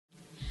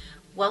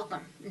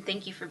Welcome and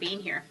thank you for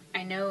being here.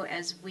 I know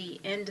as we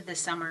end the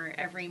summer,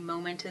 every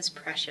moment is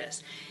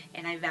precious,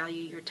 and I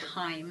value your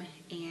time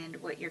and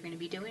what you're going to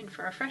be doing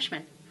for our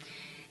freshmen.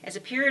 As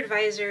a peer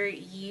advisor,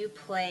 you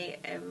play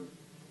an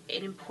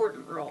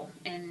important role,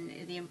 and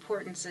the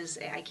importance is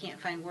I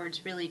can't find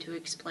words really to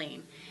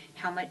explain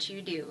how much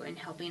you do in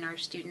helping our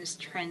students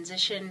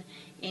transition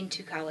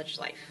into college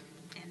life.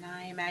 And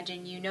I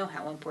imagine you know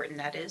how important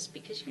that is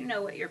because you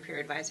know what your peer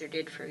advisor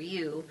did for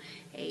you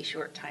a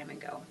short time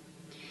ago.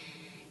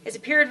 As a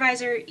peer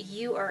advisor,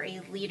 you are a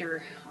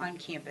leader on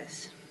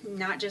campus,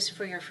 not just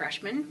for your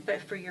freshmen,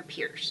 but for your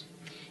peers.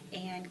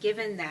 And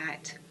given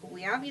that,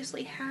 we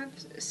obviously have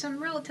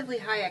some relatively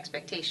high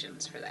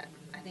expectations for that.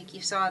 I think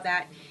you saw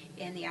that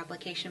in the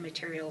application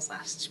materials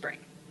last spring.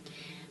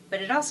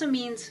 But it also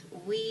means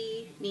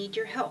we need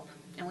your help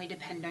and we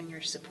depend on your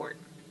support.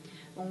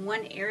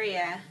 One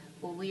area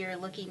where we are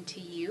looking to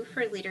you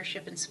for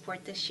leadership and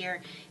support this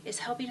year is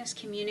helping us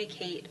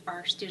communicate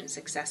our student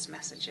success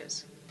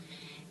messages.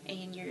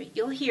 And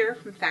you'll hear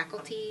from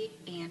faculty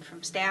and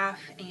from staff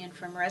and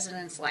from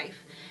residence life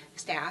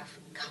staff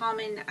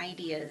common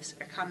ideas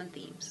or common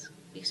themes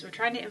because we're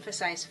trying to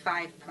emphasize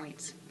 5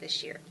 points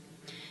this year.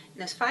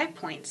 And those 5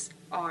 points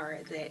are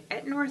that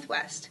at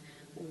Northwest,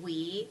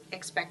 we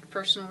expect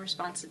personal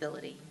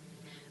responsibility.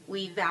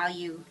 We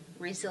value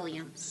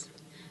resilience.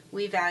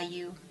 We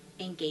value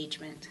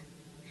engagement.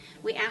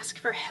 We ask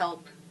for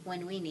help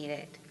when we need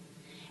it.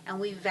 And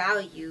we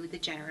value the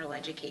general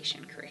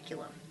education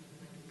curriculum.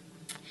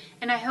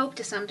 And I hope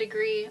to some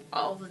degree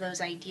all of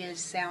those ideas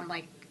sound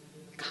like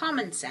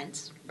common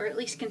sense, or at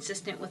least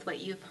consistent with what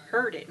you've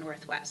heard at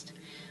Northwest.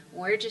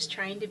 We're just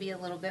trying to be a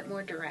little bit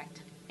more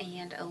direct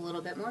and a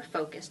little bit more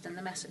focused in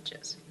the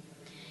messages.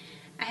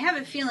 I have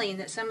a feeling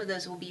that some of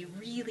those will be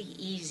really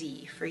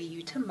easy for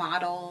you to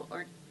model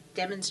or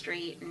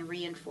demonstrate and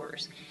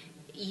reinforce.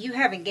 You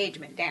have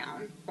engagement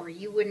down, or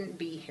you wouldn't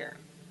be here.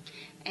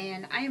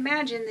 And I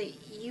imagine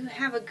that you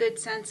have a good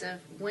sense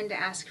of when to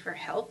ask for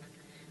help.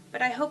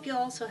 But I hope you'll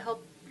also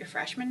help your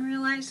freshmen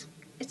realize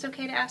it's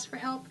okay to ask for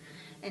help.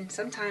 And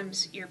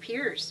sometimes your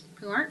peers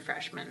who aren't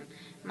freshmen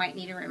might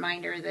need a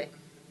reminder that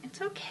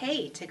it's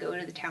okay to go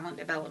to the Talent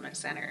Development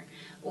Center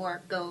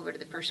or go over to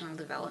the Personal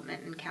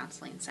Development and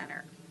Counseling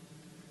Center.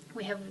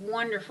 We have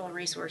wonderful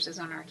resources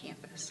on our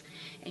campus.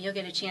 And you'll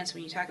get a chance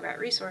when you talk about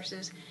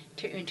resources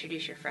to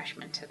introduce your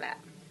freshmen to that.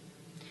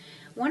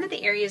 One of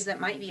the areas that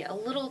might be a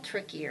little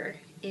trickier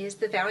is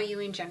the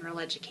valuing general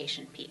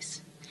education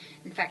piece.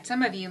 In fact,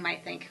 some of you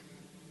might think,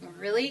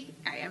 really?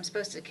 I am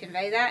supposed to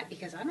convey that?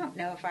 Because I don't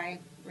know if I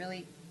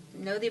really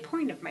know the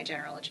point of my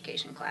general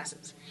education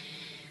classes.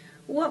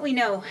 What we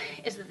know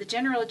is that the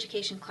general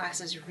education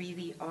classes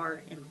really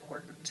are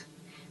important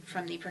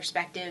from the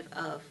perspective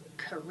of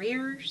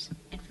careers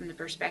and from the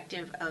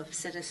perspective of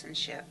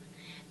citizenship.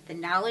 The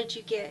knowledge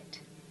you get,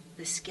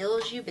 the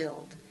skills you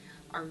build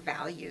are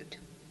valued.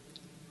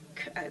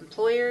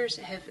 Employers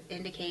have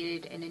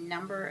indicated in a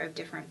number of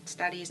different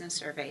studies and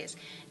surveys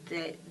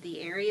that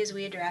the areas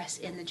we address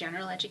in the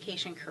general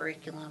education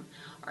curriculum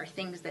are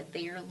things that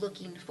they are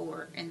looking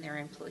for in their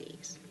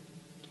employees.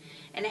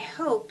 And I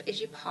hope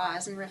as you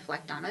pause and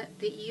reflect on it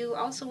that you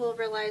also will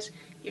realize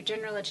your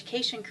general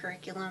education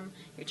curriculum,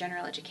 your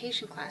general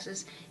education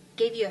classes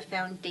gave you a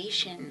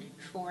foundation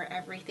for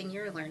everything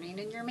you're learning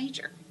in your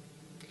major.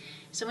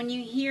 So when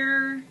you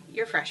hear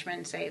your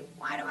freshmen say,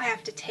 "Why do I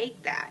have to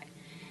take that?"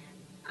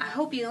 I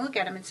hope you look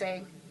at them and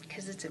say,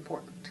 because it's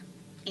important.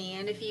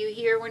 And if you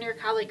hear one of your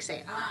colleagues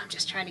say, "Oh, I'm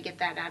just trying to get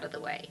that out of the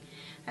way,"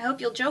 I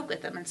hope you'll joke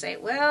with them and say,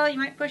 "Well, you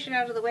might push it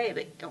out of the way,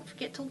 but don't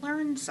forget to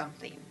learn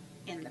something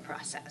in the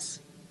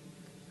process."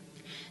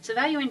 So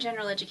valuing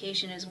general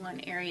education is one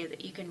area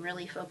that you can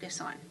really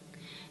focus on.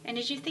 And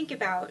as you think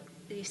about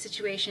the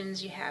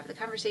situations you have, the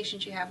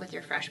conversations you have with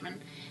your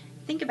freshmen,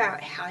 think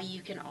about how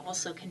you can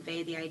also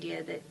convey the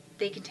idea that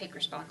they can take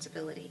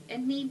responsibility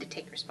and need to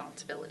take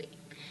responsibility.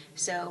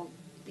 So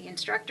the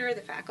instructor,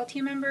 the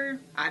faculty member,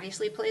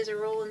 obviously plays a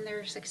role in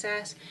their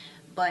success,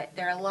 but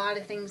there are a lot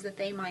of things that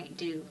they might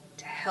do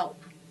to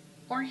help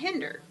or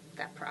hinder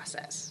that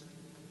process.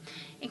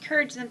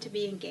 Encourage them to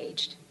be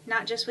engaged,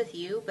 not just with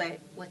you, but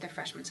with their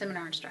freshman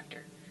seminar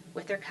instructor,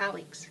 with their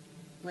colleagues,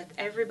 with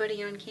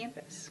everybody on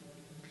campus.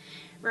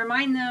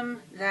 Remind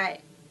them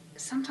that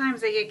sometimes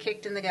they get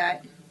kicked in the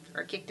gut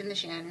or kicked in the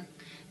shin,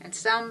 and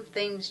some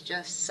things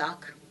just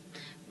suck,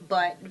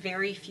 but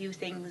very few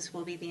things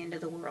will be the end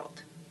of the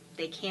world.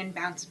 They can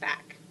bounce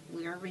back.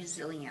 We are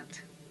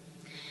resilient.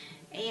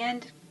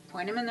 And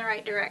point them in the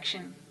right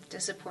direction to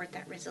support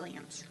that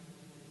resilience.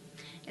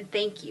 And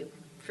thank you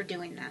for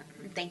doing that.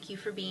 And thank you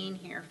for being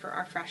here for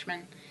our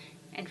freshmen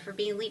and for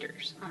being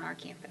leaders on our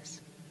campus.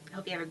 I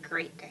hope you have a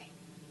great day.